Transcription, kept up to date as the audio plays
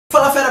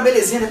agora,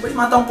 belezinha, depois de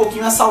matar um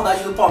pouquinho a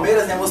saudade do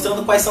Palmeiras, né,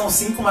 mostrando quais são os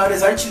 5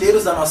 maiores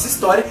artilheiros da nossa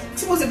história, que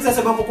se você quiser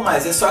saber um pouco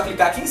mais, é só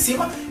clicar aqui em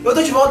cima. Eu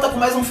tô de volta com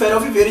mais um Fera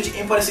Alviverde,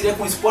 em parceria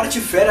com o Esporte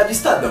Fera do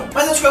Estadão.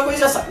 Mas antes de qualquer coisa,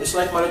 já sabe, deixa o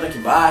like maroto aqui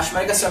embaixo,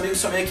 marca seu amigo,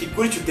 sua amiga que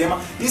curte o tema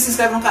e se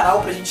inscreve no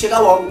canal pra gente chegar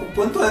logo, o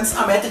quanto antes,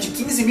 a meta de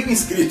 15 mil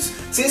inscritos.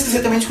 Sem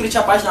esquecer também de curtir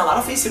a página lá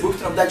no Facebook,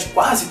 tem novidade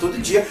quase todo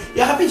dia.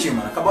 E é rapidinho,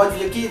 mano, acabou de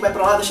vir aqui, vai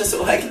pra lá, deixa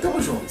seu like e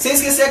tamo junto. Sem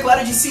esquecer, é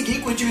claro, de seguir e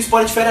curtir o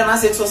Esporte Fera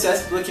nas redes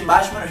sociais, tudo aqui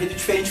embaixo, mano, um jeito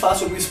diferente de falar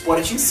sobre o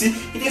esporte em si,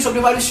 e tem sobre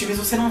vários times,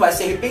 você não vai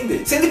se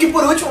arrepender. Sendo que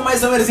por último,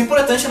 mas não menos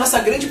importante, a nossa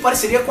grande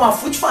parceria com a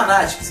Foot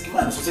Fanatics, que,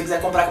 mano, se você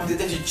quiser comprar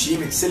camiseta de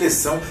time, de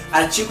seleção,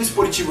 artigo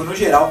esportivo no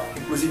geral,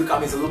 inclusive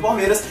camisa do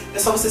Palmeiras, é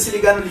só você se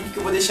ligar no link que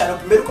eu vou deixar no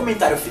primeiro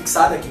comentário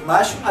fixado aqui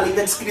embaixo, além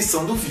da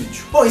descrição do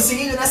vídeo. Bom, e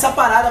seguindo nessa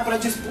parada para a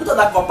disputa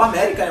da Copa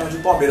América, né, onde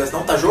o Palmeiras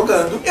não tá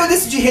jogando, eu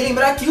decidi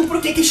relembrar aqui o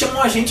porquê que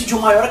chamam a gente de o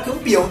maior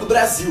campeão do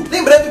Brasil.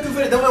 Lembrando que o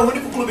Verdão é o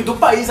único clube do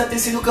país a ter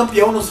sido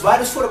campeão nos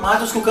vários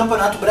formatos que o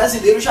Campeonato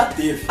Brasileiro já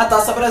teve. A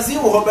Taça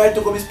Brasil, o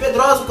Roberto Gomes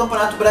Pedrosa, o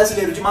Campeonato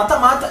Brasileiro de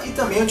mata-mata e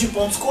também o de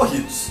pontos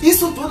corridos.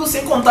 Isso tudo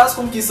sem contar as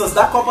conquistas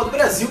da Copa do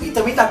Brasil e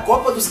também da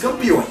Copa dos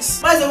Campeões.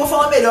 Mas eu vou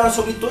falar melhor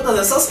sobre todas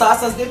essas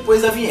taças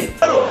depois da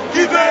vinheta.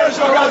 Que venham os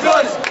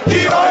jogadores,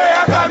 que roem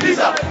a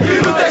camisa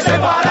e lutem sem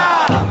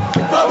parar.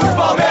 Vamos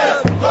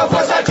Palmeiras, com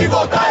força de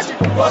vontade,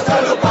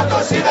 mostrando pra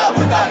torcida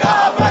muita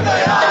garra pra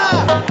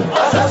ganhar.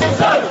 Passa-se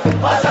os anos,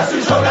 passa-se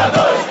os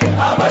jogadores,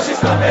 a marcha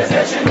está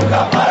presente e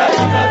nunca para de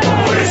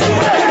cantar. Por isso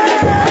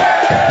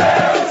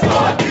eu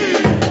estou aqui,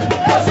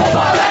 eu sou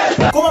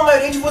palestra. Como a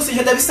maioria de vocês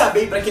já deve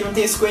saber, para quem não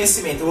tem esse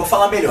conhecimento, eu vou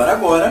falar melhor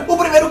agora. O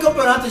primeiro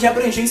campeonato de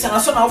abrangência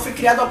nacional foi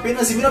criado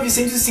apenas em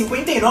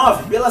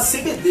 1959 pela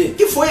CBD,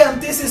 que foi a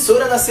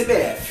antecessora da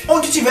CBF,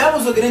 onde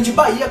tivemos o Grande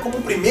Bahia como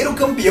o primeiro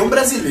campeão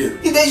brasileiro.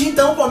 E desde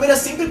então o Palmeiras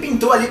sempre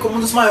pintou ali como um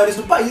dos maiores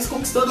do país,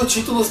 conquistando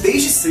títulos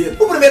desde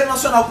cedo. O primeiro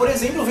nacional, por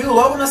exemplo, veio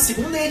logo na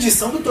segunda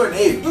edição do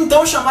torneio,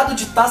 então chamado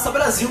de Taça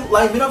Brasil,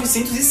 lá em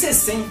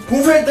 1960, com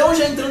o Verdão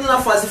já entrando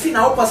na fase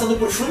final, passando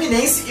por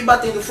Fluminense e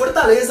batendo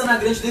Fortaleza na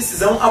grande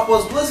decisão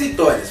após 2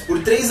 vitórias, por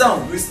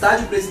 3-1 no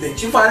estádio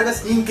Presidente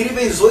Vargas e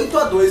incríveis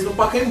 8-2 no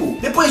Pacaembu.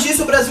 Depois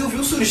disso, o Brasil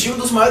viu surgir um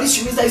dos maiores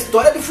times da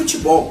história do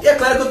futebol. E é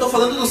claro que eu tô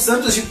falando do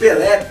Santos de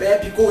Pelé,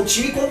 Pepe,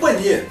 Coutinho e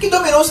companhia, que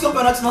dominou os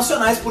campeonatos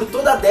nacionais por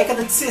toda a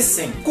década de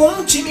 60, com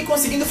um time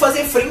conseguindo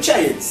fazer frente a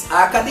eles,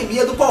 a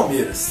Academia do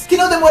Palmeiras, que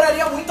não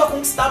demoraria muito a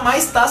conquistar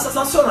mais taças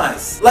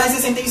nacionais. Lá em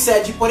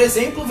 67, por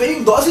exemplo, veio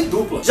em dose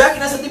dupla, já que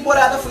nessa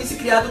temporada foi se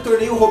criado o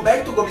torneio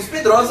Roberto Gomes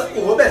Pedrosa,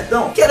 o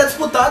Robertão, que era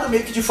disputado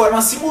meio que de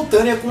forma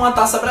simultânea com a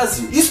Taça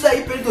Brasil. Isso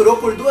daí perdurou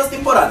por 2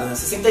 temporadas, né?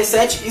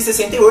 67 e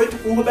 68,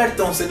 com o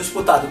Robertão sendo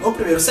disputado no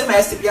primeiro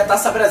semestre e a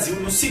Taça Brasil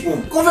no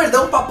segundo, com o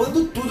Verdão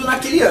papando tudo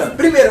naquele ano.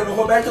 Primeiro no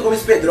Roberto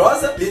Gomes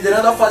Pedrosa,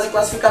 liderando a fase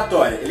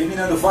classificatória,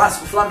 eliminando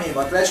Vasco, Flamengo,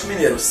 Atlético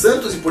Mineiro,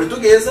 Santos e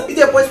Portuguesa, e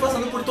depois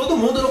passando por todo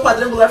mundo no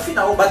quadrangular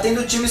final,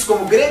 batendo times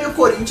como Grêmio,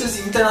 Corinthians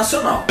e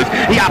Internacional.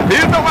 E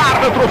apita o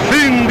árbitro,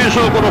 fim de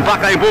jogo no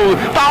Pacaembu.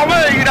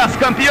 Palmeiras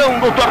campeão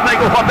do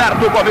torneio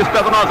Roberto Gomes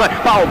Pedrosa.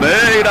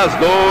 Palmeiras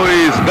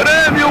 2,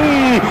 Grêmio 1.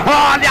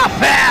 Olha a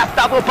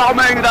festa do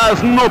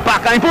Palmeiras no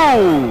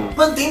Pacaembu.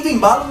 Mantendo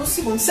embalo no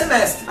segundo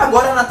semestre.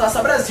 Agora na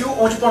Taça Brasil,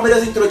 onde o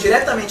Palmeiras entrou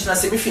diretamente na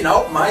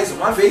semifinal, mais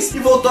uma vez, e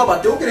voltou a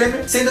bater o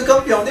Grêmio, sendo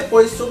campeão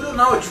depois sobre o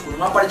Náutico,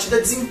 numa partida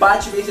de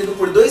desempate vencendo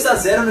por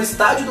 2-0 no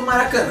estádio do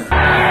Maracanã.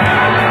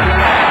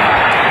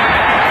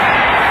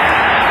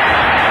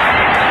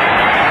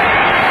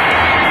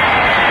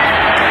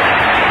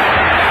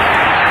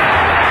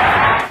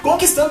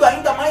 Conquistando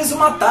ainda mais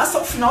uma taça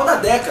ao final da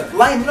década,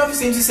 lá em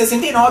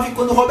 1969,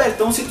 quando o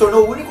Robertão se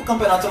tornou o único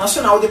campeonato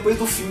nacional depois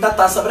do fim da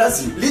Taça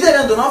Brasil,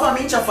 liderando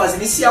novamente a fase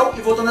inicial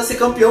e voltando a ser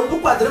campeão no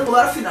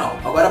quadrangular final,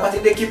 agora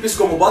batendo equipes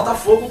como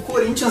Botafogo,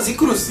 Corinthians e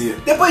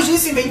Cruzeiro. Depois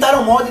disso,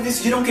 inventaram moda e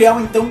decidiram criar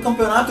então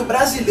Campeonato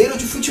Brasileiro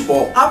de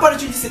Futebol, a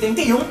partir de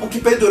 71, o que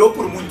perdurou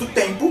por muito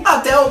tempo,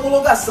 até a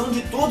homologação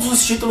de todos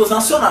os títulos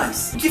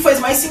nacionais. O que faz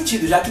mais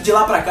sentido, já que de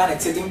lá pra cá, né,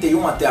 de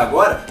 71 até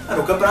agora,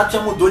 mano, o campeonato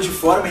já mudou de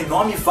forma e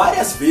nome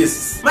várias vezes.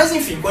 Mas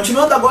enfim,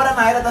 continuando agora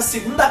na era da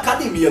segunda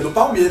academia do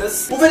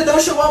Palmeiras, o Verdão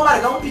chegou a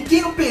amargar um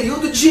pequeno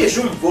período de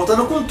jejum,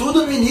 voltando com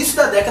tudo no início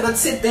da década de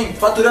 70,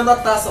 faturando a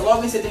taça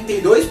logo em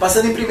 72,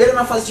 passando em primeiro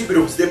na fase de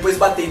grupos, depois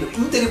batendo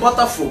Inter e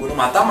Botafogo no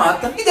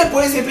mata-mata, e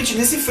depois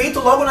repetindo esse feito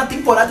logo na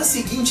temporada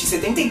seguinte, em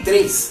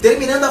 73,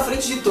 terminando à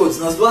frente de todos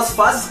nas 2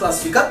 fases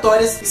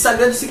classificatórias e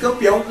sagrando-se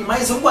campeão em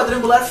mais um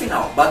quadrangular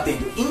final,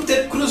 batendo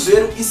Inter,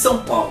 Cruzeiro e São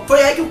Paulo.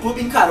 Foi aí que o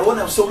clube encarou,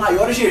 né, o seu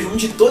maior jejum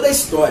de toda a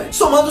história,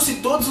 somando-se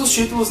todos os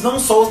títulos, não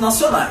só os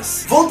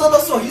nacionais. Voltando a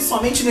sorrir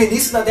somente no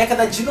início da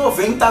década de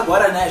 90,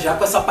 agora, né, já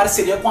com essa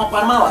parceria com a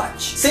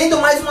Parmalat. Sendo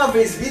mais uma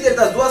vez líder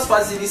das 2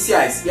 fases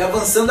iniciais e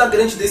avançando a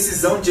grande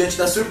decisão diante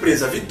da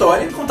surpresa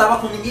vitória, que contava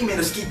com ninguém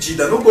menos que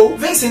Dida no gol,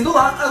 vencendo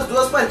lá as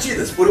 2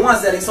 partidas, por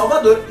 1-0 em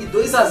Salvador e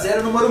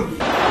 2-0 no Morumbi.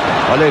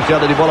 Olha a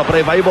enfiada de bola para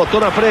Ivaí, botou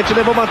na frente,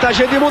 levou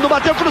vantagem, Edmundo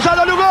bateu cruzado,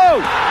 olha o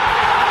gol!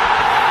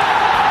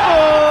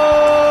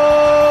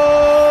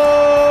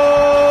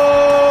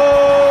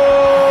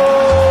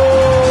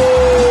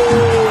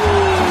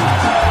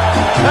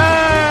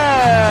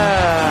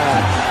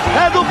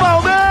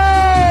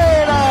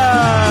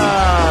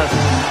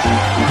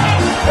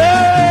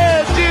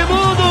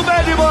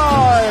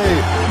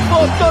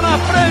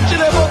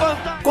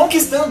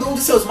 somando um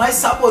de seus mais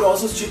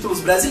saborosos títulos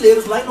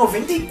brasileiros lá em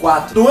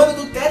 94, no ano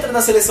do tetra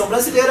da seleção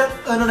brasileira,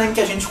 ano em que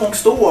a gente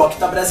conquistou o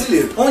octa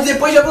brasileiro, onde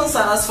depois de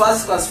avançar nas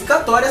fases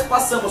classificatórias,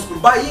 passamos por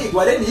Bahia e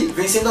Guarani,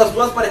 vencendo as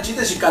duas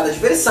partidas de cada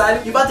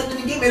adversário e batendo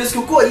ninguém menos que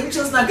o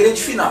Corinthians na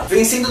grande final,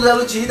 vencendo o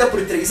duelo de ida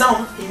por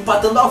 3-1 e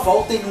empatando a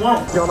volta em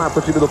 1-1.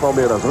 Campeonato, time do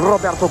Palmeiras,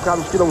 Roberto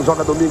Carlos, que não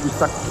joga domingo,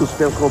 está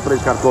suspenso com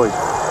 3 cartões.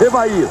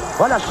 Evair,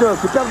 olha a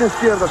chance, perna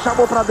esquerda,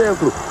 chamou pra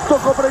dentro,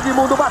 tocou para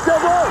Edmundo, bateu,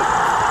 gol!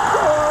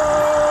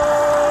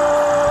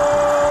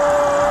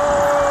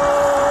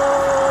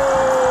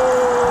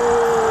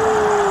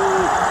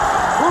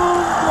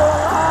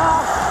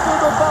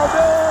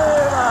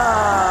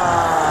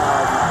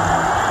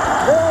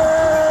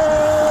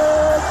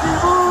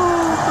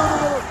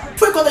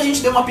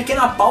 Deu uma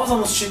pequena pausa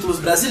nos títulos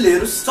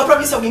brasileiros, só pra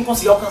ver se alguém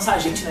conseguia alcançar a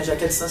gente, né, já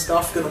que a distância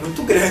estava ficando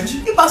muito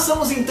grande, e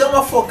passamos então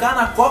a focar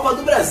na Copa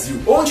do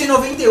Brasil, onde em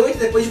 98,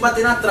 depois de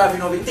bater na trave em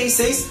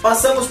 96,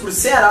 passamos por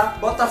Ceará,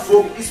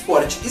 Botafogo,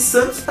 Esporte e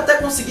Santos, até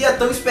conseguir a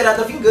tão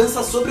esperada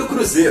vingança sobre o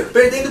Cruzeiro,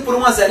 perdendo por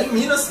 1-0 em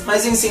Minas,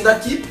 mas vencendo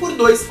aqui por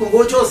 2, com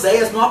gol de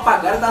Oséias no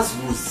apagar das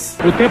luzes.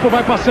 O tempo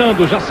vai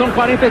passando, já são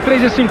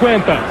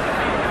 43:50.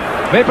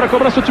 Vem pra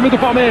cobrança o time do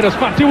Palmeiras,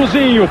 partiu o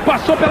Zinho,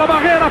 passou pela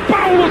barreira,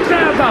 Paulo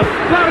César,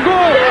 largou,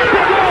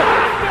 pegou!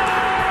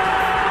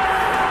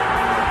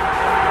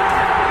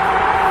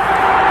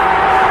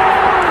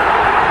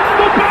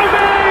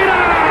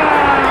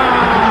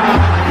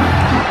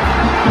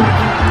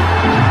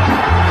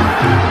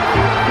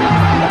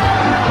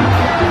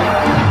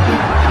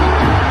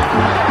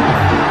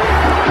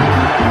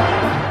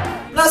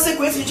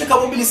 A gente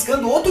acabou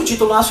beliscando outro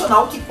título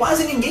nacional que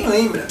quase ninguém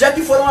lembra, já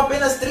que foram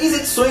apenas 3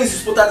 edições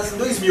disputadas em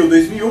 2000,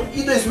 2001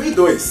 e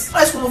 2002.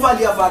 Mas como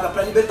valia a vaga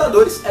para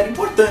Libertadores, era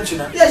importante,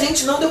 né? E a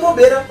gente não deu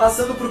bobeira,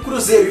 passando por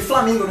Cruzeiro e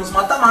Flamengo nos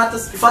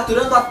mata-matas e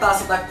faturando a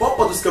taça da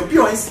Copa dos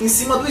Campeões em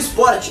cima do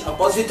Sport,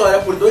 após vitória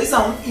por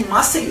 2-1 em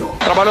Maceió.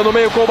 Trabalhando no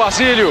meio com o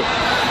Basílio,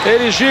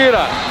 ele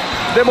gira,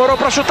 demorou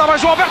para chutar,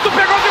 mas o Alberto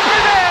pegou de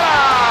primeira!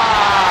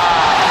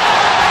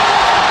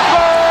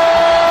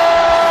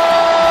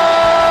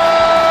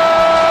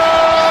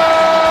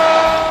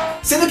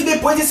 Sendo que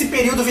depois desse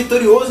período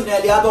vitorioso, né,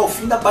 aliado ao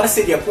fim da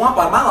parceria com a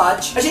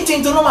Parmalat, a gente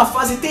entrou numa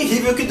fase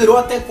terrível que durou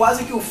até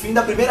quase que o fim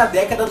da primeira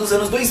década dos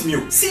anos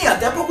 2000. Sim,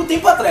 até pouco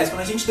tempo atrás,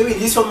 quando a gente deu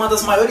início a uma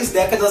das maiores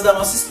décadas da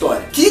nossa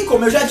história, que,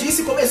 como eu já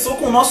disse, começou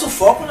com o nosso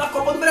foco na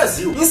Copa do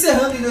Brasil,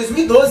 encerrando em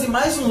 2012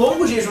 mais um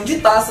longo jejum de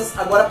taças,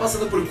 agora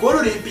passando por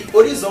Coruripe,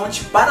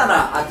 Horizonte,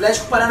 Paraná,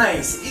 Atlético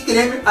Paranaense e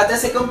Grêmio, até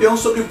ser campeão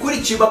sobre o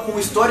Curitiba com o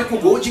histórico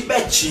gol de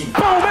Betinho.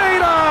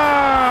 Palmeiras!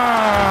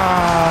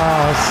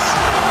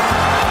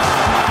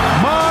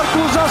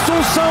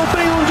 Assunção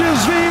tem um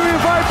desvio e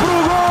vai pro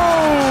gol!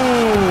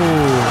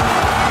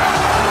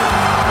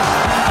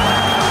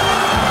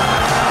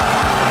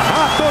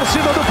 A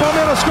torcida do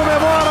Palmeiras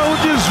comemora o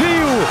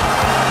desvio.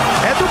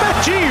 É do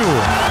Betinho.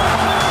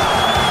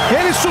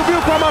 Ele subiu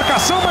com a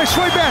marcação, mas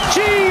foi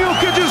Betinho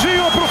que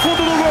desviou pro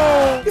fundo do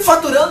gol. E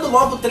faturando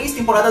logo 3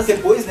 temporadas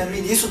depois, né, no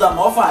início da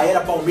nova era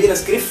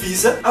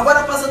Palmeiras-Crefisa,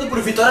 agora passando por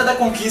Vitória da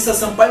Conquista,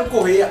 Sampaio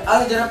Corrêa,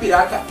 Asa de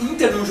Arapiraca,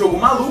 Inter num jogo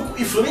maluco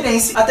e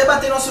Fluminense, até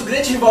bater nosso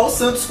grande rival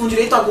Santos com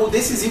direito a gol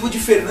decisivo de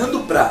Fernando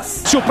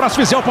Praz. Se o Praz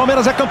fizer, o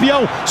Palmeiras é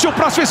campeão! Se o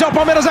Praz fizer, o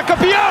Palmeiras é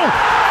campeão!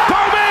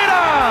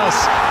 Palmeiras!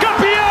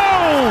 Campeão!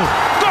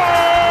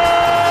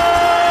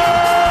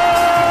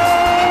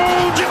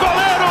 Gol de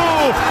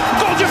goleiro!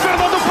 Gol de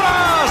Fernando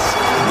Praz!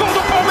 Gol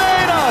do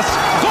Palmeiras!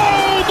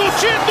 Gol do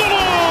título!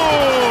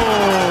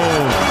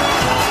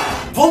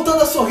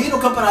 Voltando a sorrir no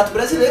Campeonato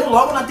Brasileiro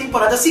logo na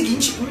temporada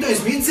seguinte, em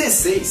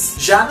 2016,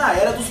 já na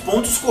era dos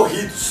pontos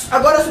corridos.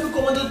 Agora sob o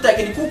comando do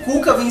técnico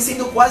Cuca,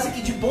 vencendo quase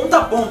que de ponta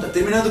a ponta,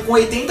 terminando com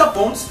 80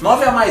 pontos,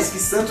 9 a mais que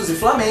Santos e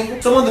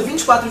Flamengo, somando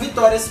 24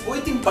 vitórias,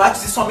 8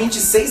 empates e somente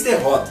 6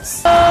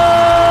 derrotas.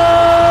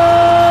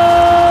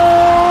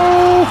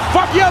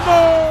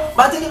 Fabiano!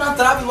 Batendo na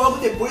trave logo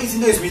depois, em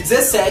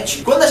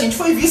 2017, quando a gente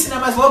foi vice, né,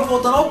 mas logo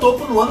voltando ao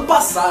topo no ano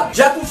passado.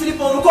 Já com o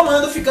Filipão no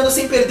comando, ficando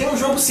sem perder um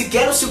jogo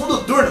sequer no segundo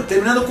turno,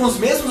 terminando com os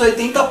mesmos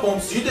 80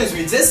 pontos de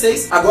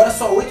 2016, agora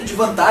só 8 de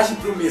vantagem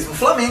para o mesmo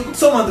Flamengo,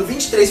 somando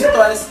 23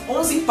 vitórias,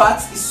 11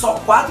 empates e só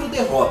 4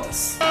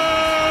 derrotas.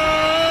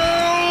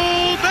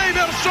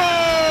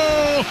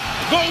 Daverson!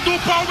 Gol do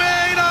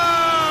Palmeiras!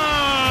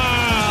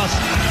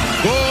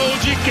 Gol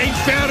de quem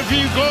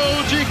ferve,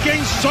 gol de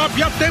quem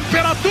sobe a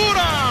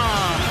temperatura!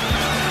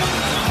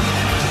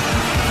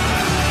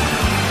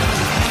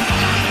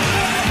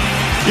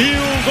 E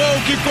um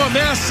gol que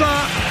começa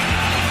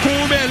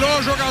com o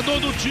melhor jogador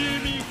do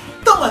time.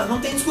 Então, mano, não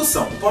tem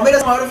discussão. O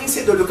Palmeiras é o maior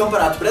vencedor do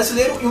Campeonato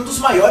Brasileiro e um dos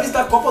maiores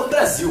da Copa do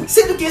Brasil.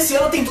 Sendo que esse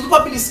ano tem tudo pra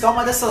beliscar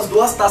uma dessas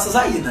duas taças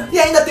aí, né? E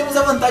ainda temos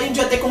a vantagem de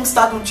já ter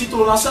conquistado um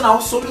título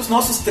nacional sobre os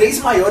nossos 3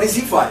 maiores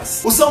rivais.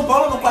 O São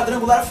Paulo no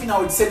quadrangular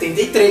final de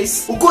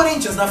 73, o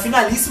Corinthians na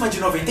finalíssima de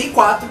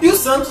 94 e o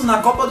Santos na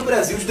Copa do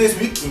Brasil de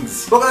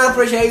 2015. Bom, galera,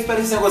 por hoje é isso. Espero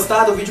que vocês tenham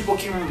gostado. Um vídeo um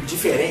pouquinho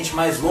diferente,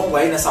 mais longo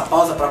aí nessa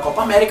pausa pra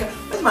Copa América.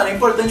 Mas, mano, é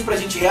importante pra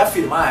gente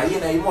reafirmar aí,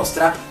 né? E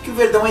mostrar que o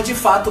Verdão é de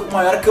fato o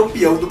maior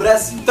campeão do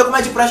Brasil. Então, como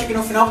é de praxe aqui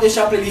no final, vou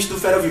deixar a playlist do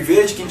Fera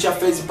Alviverde, que a gente já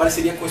fez em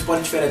parceria com o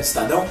Esporte Fera do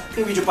Estadão.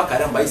 Tem vídeo pra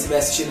caramba aí, você vai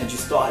assistindo de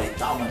história e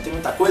tal, mano, tem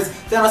muita coisa.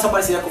 Tem a nossa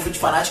parceria com o Fit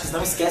Fanatics,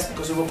 não esquece,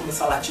 porque eu já vou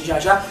começar a latir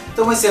já.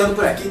 Então vou encerrando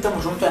por aqui,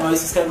 tamo junto, é nóis,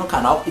 se inscreve no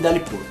canal e dá-lhe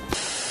pulo.